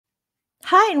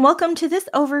Hi, and welcome to this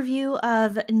overview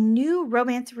of new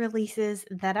romance releases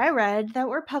that I read that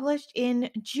were published in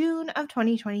June of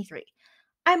 2023.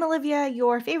 I'm Olivia,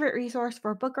 your favorite resource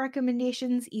for book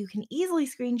recommendations you can easily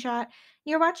screenshot.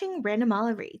 You're watching Random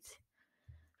Olive Reads.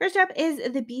 First up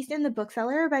is The Beast and the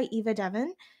Bookseller by Eva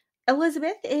Devon.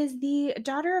 Elizabeth is the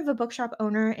daughter of a bookshop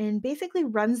owner and basically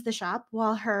runs the shop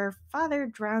while her father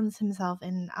drowns himself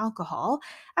in alcohol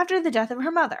after the death of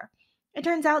her mother. It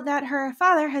turns out that her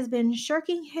father has been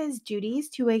shirking his duties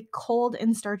to a cold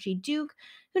and starchy Duke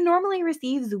who normally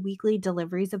receives weekly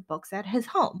deliveries of books at his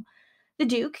home. The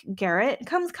Duke, Garrett,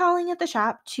 comes calling at the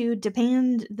shop to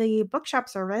demand the bookshop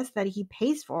service that he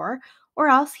pays for, or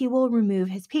else he will remove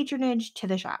his patronage to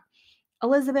the shop.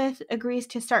 Elizabeth agrees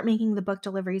to start making the book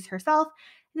deliveries herself,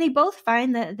 and they both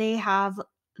find that they have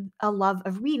a love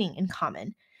of reading in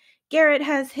common. Garrett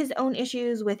has his own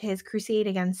issues with his crusade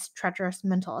against treacherous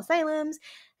mental asylums,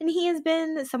 and he has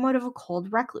been somewhat of a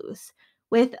cold recluse.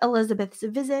 With Elizabeth's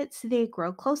visits, they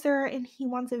grow closer, and he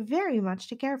wants very much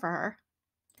to care for her.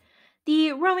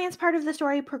 The romance part of the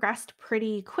story progressed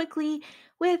pretty quickly,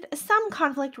 with some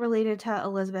conflict related to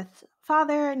Elizabeth's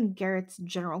father and Garrett's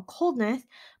general coldness,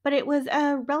 but it was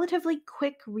a relatively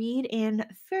quick read and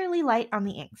fairly light on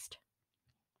the angst.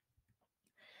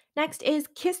 Next is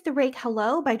Kiss the Rake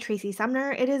Hello by Tracy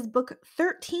Sumner. It is book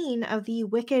 13 of the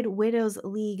Wicked Widows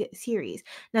League series.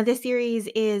 Now, this series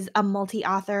is a multi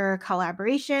author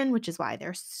collaboration, which is why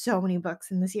there's so many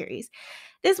books in the series.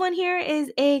 This one here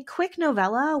is a quick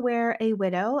novella where a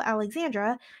widow,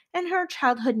 Alexandra, and her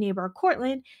childhood neighbor,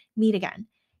 Cortland, meet again.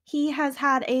 He has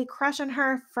had a crush on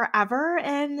her forever,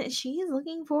 and she's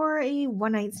looking for a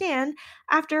one night stand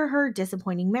after her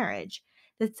disappointing marriage.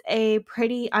 It's a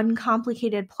pretty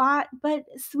uncomplicated plot, but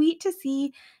sweet to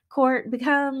see Court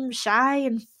become shy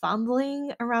and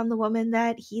fumbling around the woman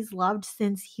that he's loved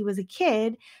since he was a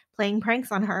kid, playing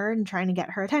pranks on her and trying to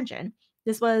get her attention.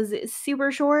 This was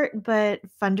super short, but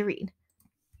fun to read.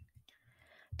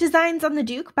 Designs on the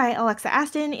Duke by Alexa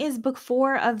Aston is book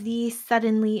 4 of the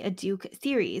Suddenly a Duke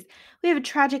series. We have a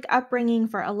tragic upbringing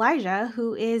for Elijah,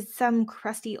 who is some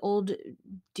crusty old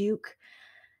Duke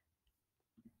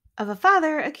of a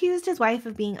father, accused his wife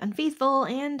of being unfaithful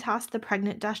and tossed the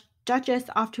pregnant Duchess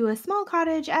off to a small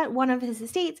cottage at one of his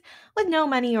estates with no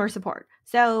money or support.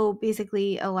 So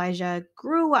basically, Elijah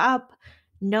grew up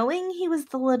knowing he was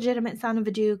the legitimate son of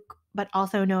a duke, but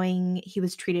also knowing he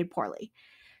was treated poorly.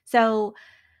 So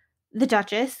the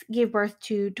Duchess gave birth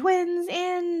to twins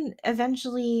and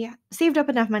eventually saved up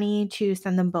enough money to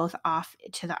send them both off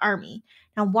to the army.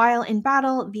 Now, while in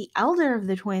battle, the elder of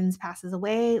the twins passes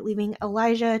away, leaving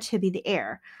Elijah to be the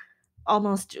heir.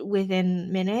 Almost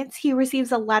within minutes, he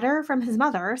receives a letter from his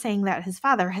mother saying that his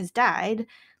father has died,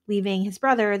 leaving his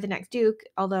brother the next duke,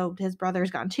 although his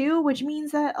brother's gone too, which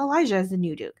means that Elijah is the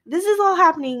new duke. This is all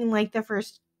happening in like the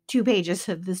first 2 pages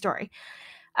of the story.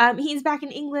 He's back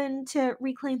in England to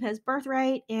reclaim his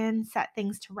birthright and set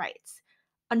things to rights.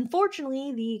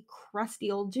 Unfortunately, the crusty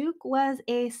old Duke was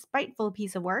a spiteful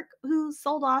piece of work who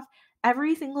sold off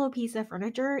every single piece of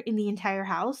furniture in the entire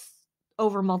house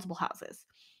over multiple houses.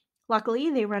 Luckily,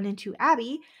 they run into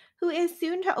Abby, who is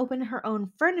soon to open her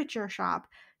own furniture shop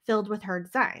filled with her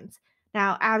designs.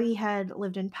 Now, Abby had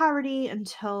lived in poverty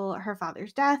until her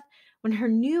father's death when her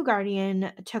new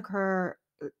guardian took her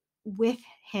with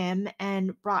him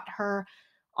and brought her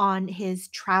on his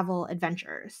travel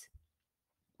adventures.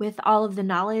 With all of the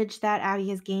knowledge that Abby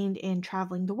has gained in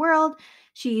traveling the world,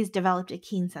 she's developed a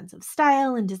keen sense of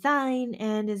style and design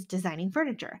and is designing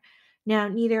furniture. Now,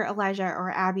 neither Elijah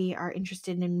or Abby are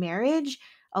interested in marriage.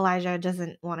 Elijah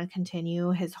doesn't want to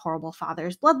continue his horrible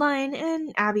father's bloodline,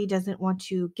 and Abby doesn't want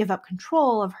to give up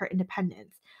control of her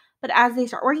independence. But as they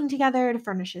start working together to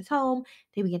furnish his home,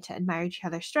 they begin to admire each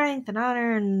other's strength and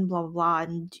honor and blah, blah, blah.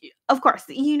 And of course,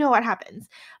 you know what happens.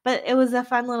 But it was a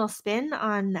fun little spin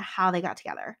on how they got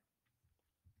together.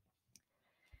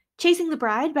 Chasing the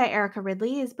Bride by Erica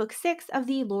Ridley is book 6 of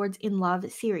the Lords in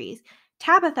Love series.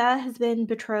 Tabitha has been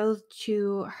betrothed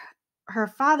to her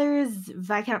father's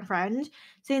Viscount friend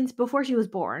since before she was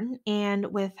born,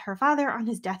 and with her father on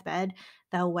his deathbed,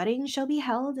 the wedding shall be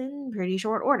held in pretty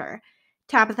short order.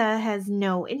 Tabitha has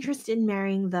no interest in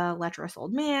marrying the lecherous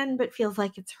old man, but feels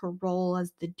like it's her role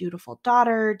as the dutiful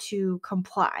daughter to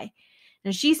comply.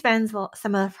 And she spends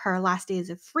some of her last days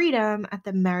of freedom at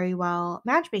the Merrywell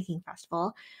Matchmaking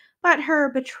Festival, but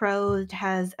her betrothed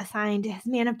has assigned his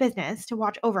man of business to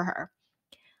watch over her.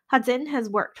 Hudson has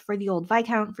worked for the old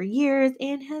Viscount for years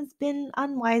and has been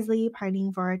unwisely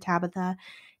pining for Tabitha,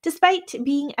 despite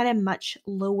being at a much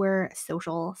lower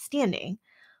social standing.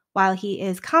 While he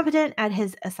is competent at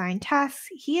his assigned tasks,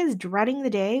 he is dreading the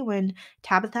day when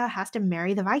Tabitha has to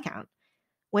marry the Viscount.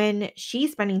 When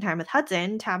she's spending time with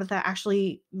Hudson, Tabitha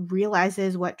actually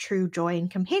realizes what true joy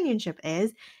and companionship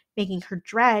is, making her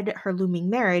dread her looming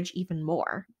marriage even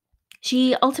more.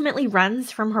 She ultimately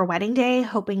runs from her wedding day,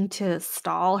 hoping to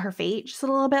stall her fate just a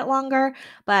little bit longer,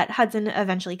 but Hudson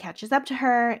eventually catches up to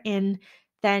her, and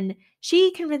then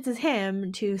she convinces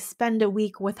him to spend a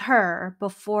week with her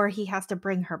before he has to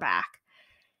bring her back,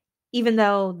 even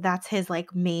though that's his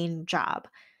main job.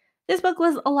 This book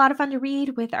was a lot of fun to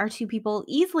read, with our two people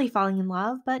easily falling in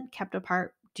love but kept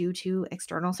apart due to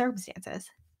external circumstances.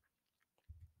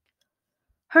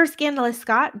 Her Scandalous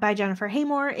Scott by Jennifer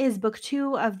Haymore is book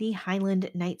 2 of the Highland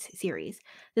Knights series.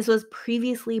 This was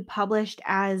previously published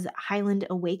as Highland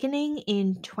Awakening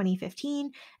in 2015,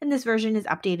 and this version is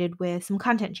updated with some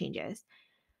content changes.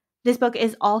 This book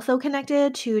is also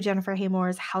connected to Jennifer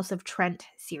Haymore's House of Trent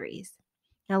series.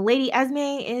 Now, Lady Esme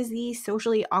is the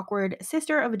socially awkward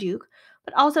sister of a duke,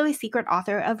 but also a secret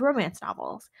author of romance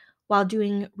novels. While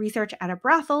doing research at a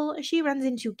brothel, she runs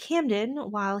into Camden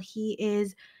while he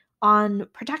is on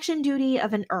protection duty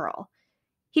of an earl.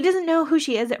 He doesn't know who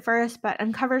she is at first, but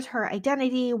uncovers her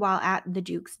identity while at the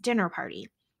Duke's dinner party.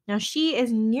 Now, she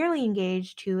is nearly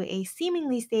engaged to a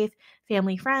seemingly safe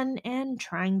family friend and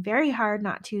trying very hard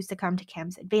not to succumb to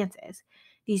Cam's advances.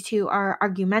 These two are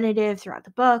argumentative throughout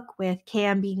the book, with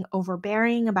Cam being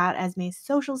overbearing about Esme's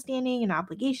social standing and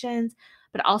obligations,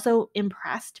 but also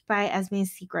impressed by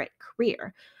Esme's secret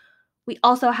career. We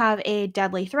also have a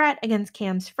deadly threat against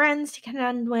Cam's friends to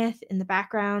contend with in the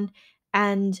background.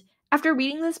 And after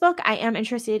reading this book, I am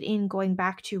interested in going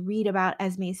back to read about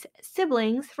Esme's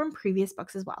siblings from previous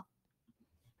books as well.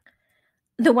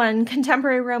 The one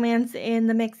contemporary romance in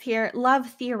the mix here, Love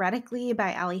Theoretically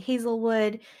by Ali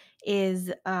Hazelwood,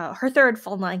 is her third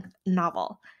full length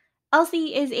novel.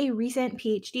 Elsie is a recent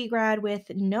PhD grad with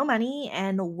no money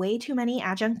and way too many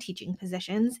adjunct teaching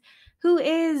positions who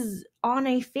is on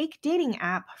a fake dating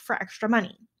app for extra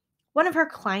money. One of her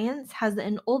clients has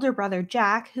an older brother,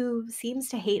 Jack, who seems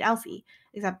to hate Elsie,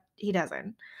 except he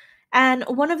doesn't. And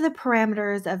one of the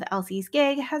parameters of Elsie's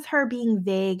gig has her being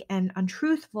vague and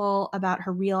untruthful about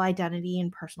her real identity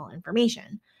and personal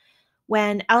information.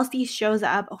 When Elsie shows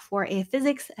up for a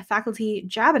physics faculty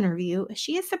job interview,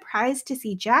 she is surprised to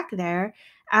see Jack there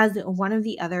as one of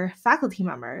the other faculty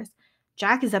members.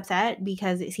 Jack is upset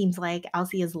because it seems like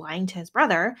Elsie is lying to his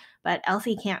brother, but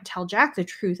Elsie can't tell Jack the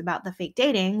truth about the fake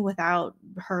dating without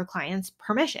her client's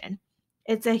permission.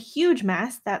 It's a huge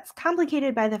mess that's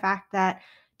complicated by the fact that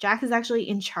Jack is actually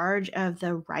in charge of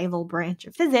the rival branch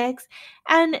of physics,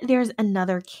 and there's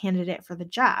another candidate for the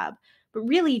job. But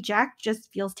really, Jack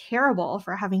just feels terrible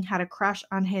for having had a crush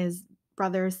on his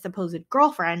brother's supposed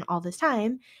girlfriend all this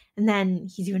time, and then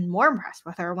he's even more impressed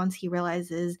with her once he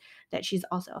realizes that she's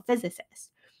also a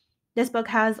physicist. This book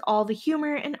has all the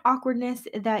humor and awkwardness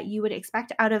that you would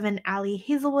expect out of an Ali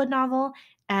Hazelwood novel,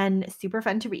 and super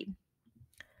fun to read.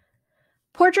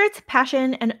 Portraits,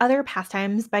 Passion, and Other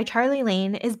Pastimes by Charlie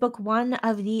Lane is book 1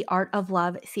 of the Art of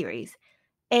Love series.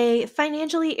 A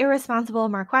financially irresponsible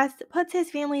Marquess puts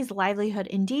his family's livelihood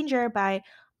in danger by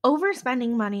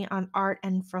overspending money on art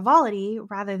and frivolity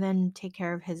rather than take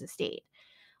care of his estate.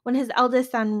 When his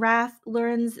eldest son, Raph,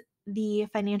 learns the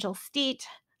financial state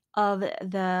of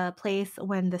the place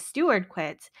when the steward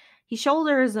quits, he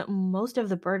shoulders most of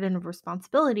the burden of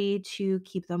responsibility to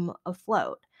keep them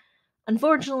afloat.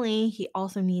 Unfortunately, he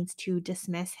also needs to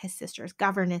dismiss his sister's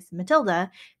governess,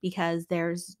 Matilda, because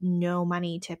there's no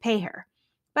money to pay her.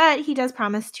 But he does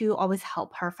promise to always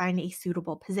help her find a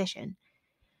suitable position.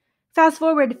 Fast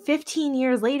forward 15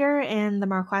 years later, and the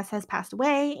Marquess has passed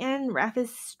away, and Ref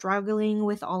is struggling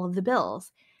with all of the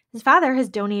bills. His father has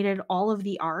donated all of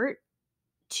the art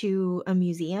to a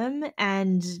museum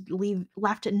and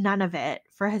left none of it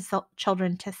for his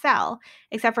children to sell,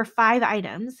 except for 5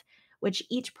 items, which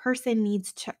each person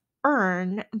needs to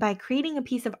earn by creating a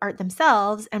piece of art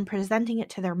themselves and presenting it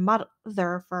to their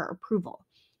mother for approval.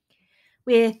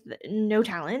 With no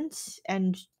talent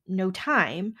and no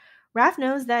time, Raph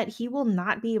knows that he will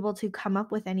not be able to come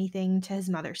up with anything to his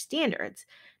mother's standards,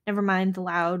 never mind the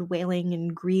loud wailing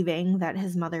and grieving that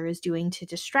his mother is doing to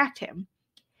distract him.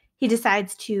 He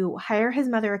decides to hire his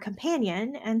mother a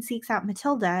companion and seeks out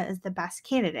Matilda as the best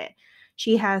candidate.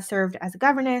 She has served as a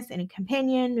governess and a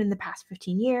companion in the past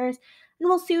 15 years and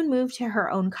will soon move to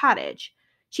her own cottage.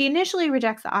 She initially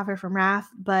rejects the offer from Raph,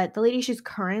 but the lady she's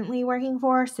currently working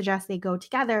for suggests they go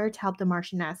together to help the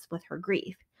Marchioness with her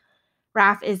grief.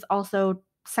 Raph is also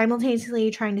simultaneously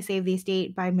trying to save the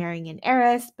estate by marrying an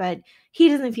heiress, but he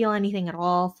doesn't feel anything at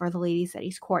all for the ladies that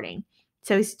he's courting.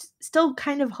 So he's still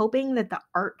kind of hoping that the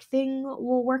art thing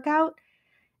will work out.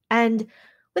 And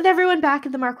with everyone back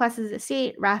at the Marques's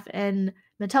estate, Raph and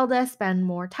Matilda spend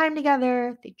more time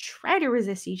together. They try to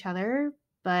resist each other,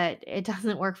 but it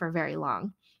doesn't work for very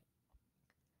long.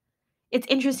 It's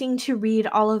interesting to read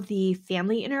all of the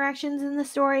family interactions in the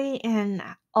story and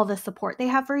all the support they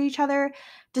have for each other,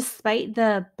 despite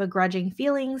the begrudging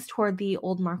feelings toward the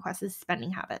old Marques's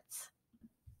spending habits.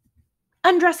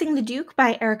 Undressing the Duke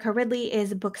by Erica Ridley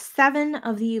is book 7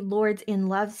 of the Lords in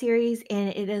Love series, and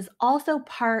it is also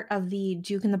part of the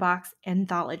Duke in the Box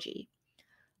anthology.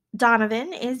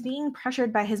 Donovan is being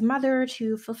pressured by his mother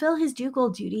to fulfill his ducal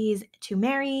duties to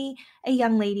marry a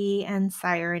young lady and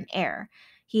sire an heir.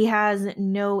 He has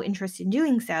no interest in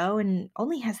doing so and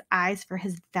only has eyes for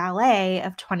his valet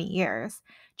of 20 years,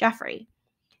 Geoffrey.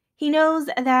 He knows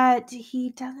that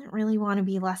he doesn't really want to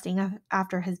be lusting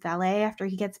after his valet after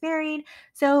he gets married,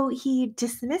 so he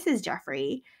dismisses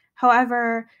Geoffrey.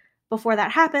 However, before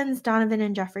that happens, Donovan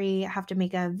and Geoffrey have to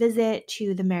make a visit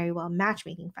to the Merrywell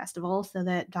Matchmaking Festival so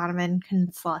that Donovan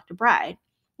can select a bride.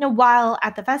 Now, while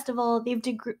at the festival, they've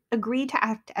agreed to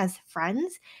act as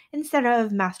friends instead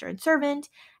of master and servant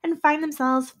and find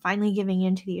themselves finally giving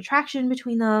in to the attraction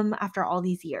between them after all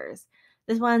these years.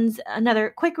 This one's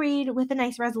another quick read with a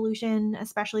nice resolution,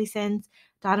 especially since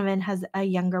Donovan has a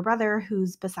younger brother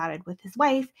who's besotted with his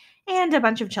wife and a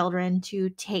bunch of children to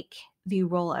take the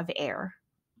role of heir.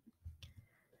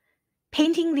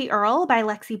 Painting the Earl by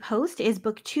Lexi Post is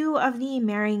book 2 of the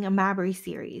Marrying a Mabry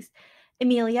series.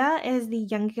 Amelia is the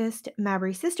youngest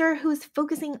Mabry sister who's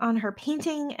focusing on her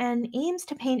painting and aims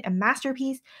to paint a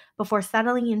masterpiece before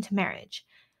settling into marriage.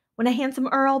 When a handsome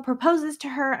earl proposes to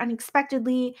her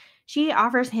unexpectedly, she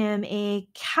offers him a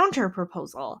counter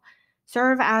proposal: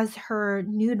 serve as her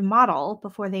nude model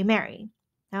before they marry.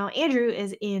 Now, Andrew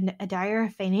is in a dire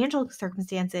financial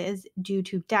circumstances due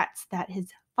to debts that his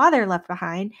father left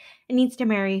behind and needs to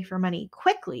marry for money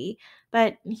quickly,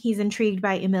 but he's intrigued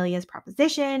by Amelia's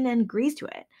proposition and agrees to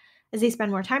it. As they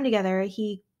spend more time together,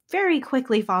 he very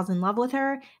quickly falls in love with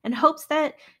her and hopes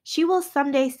that she will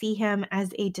someday see him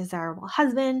as a desirable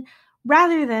husband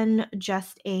rather than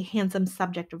just a handsome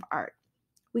subject of art.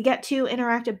 We get to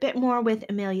interact a bit more with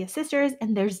Amelia's sisters,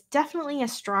 and there's definitely a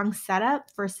strong setup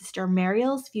for Sister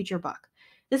Mariel's future book.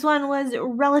 This one was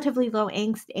relatively low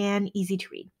angst and easy to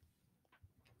read.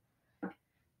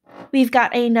 We've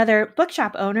got another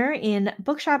bookshop owner in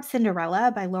Bookshop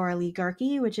Cinderella by Laura Lee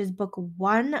Garkey, which is book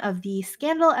 1 of the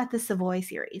Scandal at the Savoy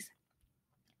series.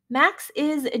 Max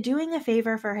is doing a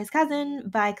favor for his cousin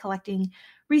by collecting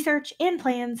research and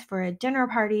plans for a dinner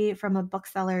party from a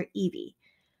bookseller, Evie.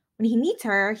 When he meets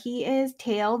her, he is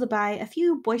tailed by a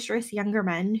few boisterous younger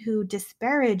men who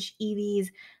disparage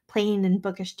Evie's plain and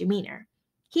bookish demeanor.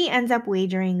 He ends up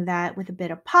wagering that with a bit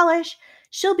of polish,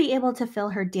 she'll be able to fill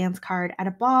her dance card at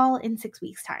a ball in 6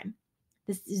 weeks' time.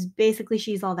 This is basically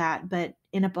She's All That, but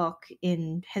in a book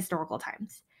in historical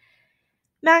times.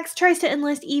 Max tries to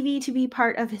enlist Evie to be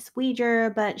part of his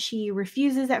wager, but she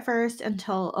refuses at first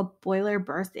until a boiler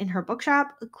bursts in her bookshop,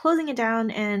 closing it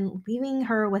down and leaving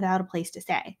her without a place to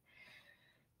stay.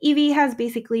 Evie has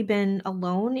basically been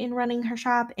alone in running her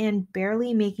shop and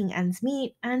barely making ends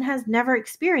meet and has never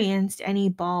experienced any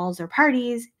balls or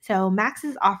parties, so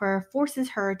Max's offer forces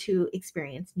her to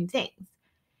experience new things.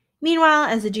 Meanwhile,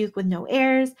 as a duke with no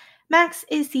heirs, Max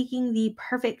is seeking the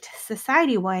perfect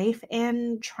society wife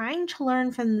and trying to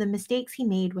learn from the mistakes he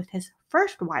made with his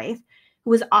first wife, who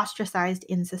was ostracized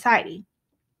in society.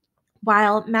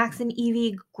 While Max and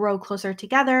Evie grow closer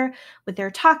together with their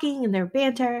talking and their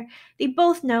banter, they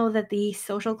both know that the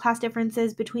social class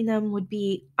differences between them would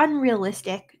be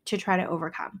unrealistic to try to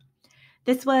overcome.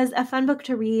 This was a fun book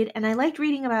to read, and I liked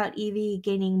reading about Evie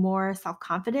gaining more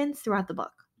self-confidence throughout the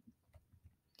book.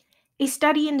 A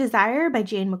Study in Desire by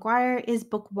Jane McGuire is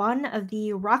book 1 of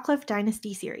the Rockcliffe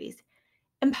Dynasty series.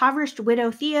 Impoverished widow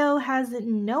Theo has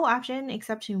no option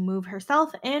except to move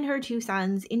herself and her 2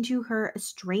 sons into her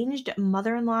estranged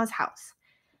mother-in-law's house.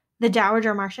 The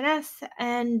Dowager Marchioness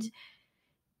and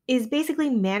is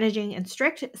basically managing and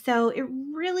strict, so it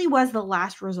really was the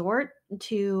last resort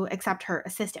to accept her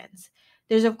assistance.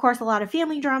 There's, of course, a lot of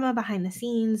family drama behind the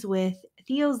scenes, with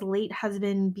Theo's late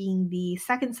husband being the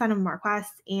second son of Marquess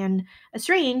and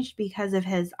estranged because of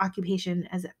his occupation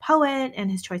as a poet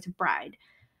and his choice of bride.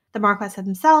 The Marquess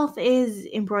himself is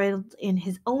embroiled in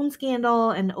his own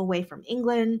scandal and away from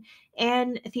England,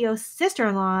 and Theo's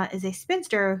sister-in-law is a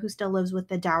spinster who still lives with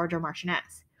the Dowager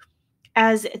Marchioness.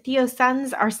 As Theo's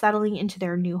sons are settling into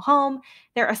their new home,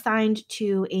 they're assigned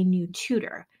to a new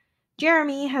tutor.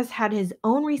 Jeremy has had his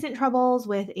own recent troubles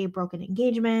with a broken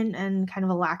engagement and kind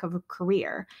of a lack of a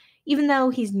career. Even though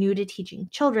he's new to teaching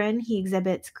children, he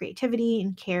exhibits creativity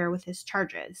and care with his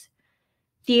charges.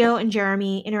 Theo and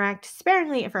Jeremy interact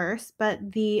sparingly at first,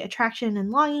 but the attraction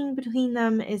and longing between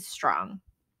them is strong.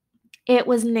 It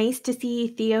was nice to see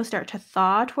Theo start to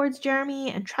thaw towards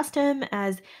Jeremy and trust him,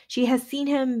 as she has seen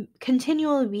him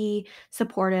continually be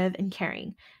supportive and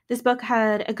caring. This book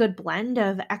had a good blend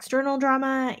of external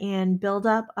drama and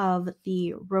buildup of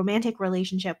the romantic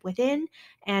relationship within,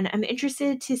 and I'm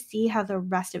interested to see how the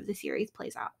rest of the series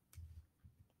plays out.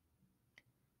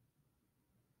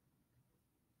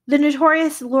 The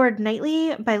Notorious Lord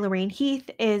Knightley by Lorraine Heath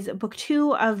is book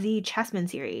 2 of the Chessman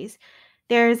series.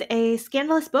 There's a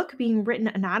scandalous book being written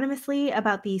anonymously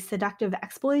about the seductive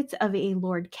exploits of a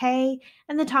Lord Kay,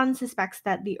 and the Ton suspects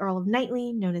that the Earl of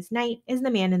Knightley, known as Knight, is the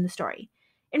man in the story.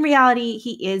 In reality,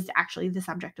 he is actually the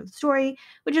subject of the story,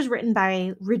 which is written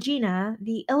by Regina,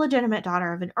 the illegitimate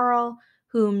daughter of an earl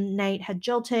whom Knight had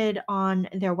jilted on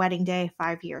their wedding day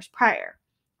 5 years prior.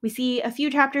 We see a few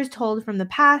chapters told from the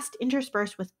past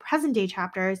interspersed with present day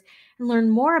chapters and learn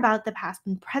more about the past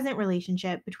and present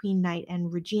relationship between Knight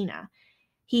and Regina.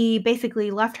 He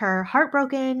basically left her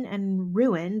heartbroken and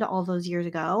ruined all those years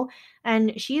ago,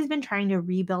 and she's been trying to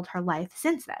rebuild her life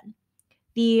since then.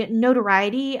 The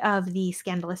notoriety of the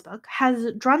scandalous book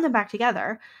has drawn them back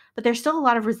together, but there's still a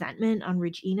lot of resentment on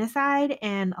Regina's side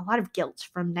and a lot of guilt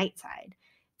from Knight's side.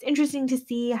 It's interesting to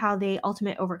see how they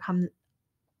ultimately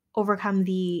overcome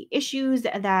the issues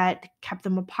that kept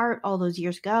them apart all those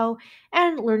years ago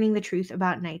and learning the truth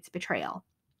about Knight's betrayal.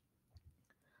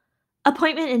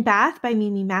 Appointment in Bath by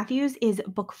Mimi Matthews is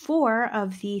book 4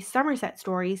 of the Somerset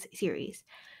Stories series.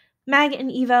 Meg and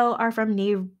Evo are from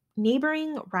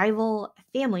neighboring rival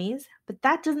families, but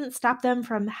that doesn't stop them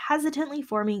from hesitantly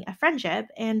forming a friendship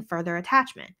and further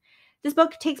attachment. This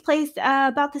book takes place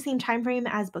about the same time frame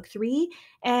as book 3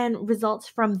 and results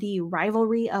from the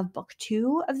rivalry of book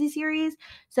 2 of the series,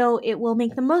 so it will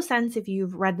make the most sense if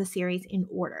you've read the series in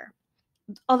order.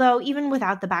 Although, even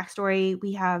without the backstory,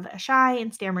 we have a shy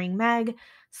and stammering Meg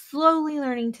slowly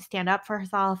learning to stand up for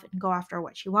herself and go after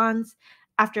what she wants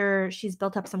after she's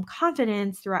built up some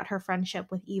confidence throughout her friendship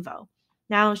with Evo.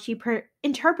 Now, she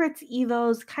interprets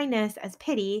Evo's kindness as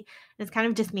pity and is kind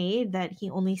of dismayed that he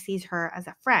only sees her as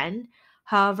a friend.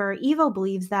 However, Evo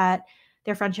believes that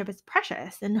their friendship is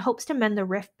precious and hopes to mend the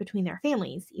rift between their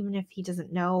families, even if he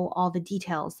doesn't know all the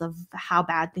details of how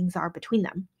bad things are between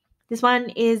them. This one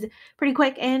is pretty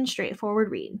quick and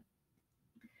straightforward read.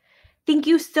 Thank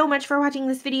you so much for watching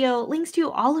this video. Links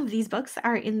to all of these books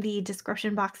are in the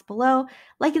description box below.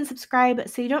 Like and subscribe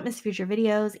so you don't miss future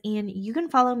videos, and you can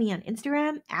follow me on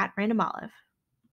Instagram at randomolive.